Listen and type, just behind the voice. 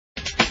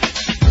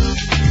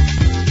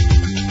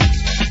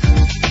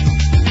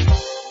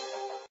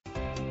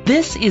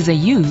This is a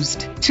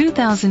used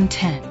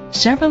 2010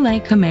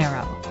 Chevrolet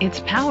Camaro. It's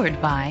powered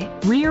by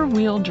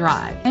rear-wheel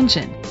drive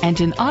engine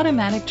and an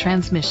automatic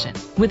transmission.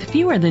 With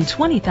fewer than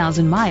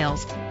 20,000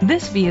 miles,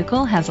 this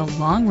vehicle has a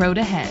long road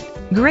ahead.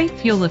 Great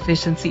fuel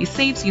efficiency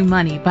saves you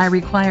money by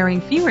requiring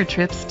fewer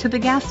trips to the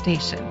gas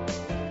station.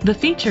 The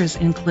features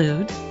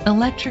include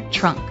electric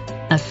trunk,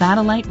 a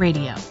satellite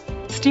radio,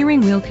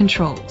 steering wheel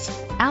controls,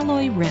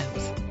 alloy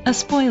rims, a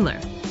spoiler,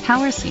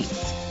 power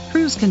seats,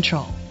 cruise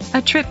control,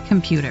 a trip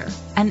computer,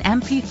 an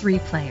MP3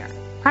 player,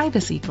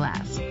 privacy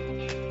glass.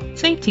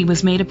 Safety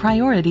was made a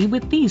priority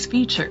with these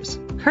features: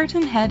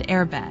 curtain head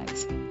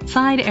airbags,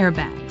 side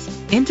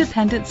airbags,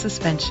 independent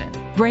suspension,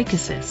 brake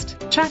assist,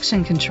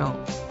 traction control,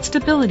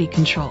 stability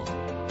control,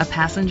 a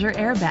passenger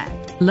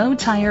airbag, low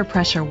tire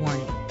pressure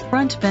warning,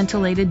 front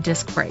ventilated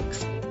disc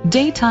brakes,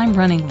 daytime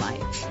running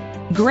lights.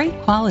 Great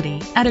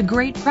quality at a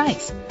great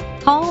price.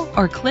 Call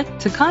or click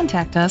to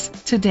contact us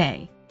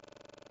today.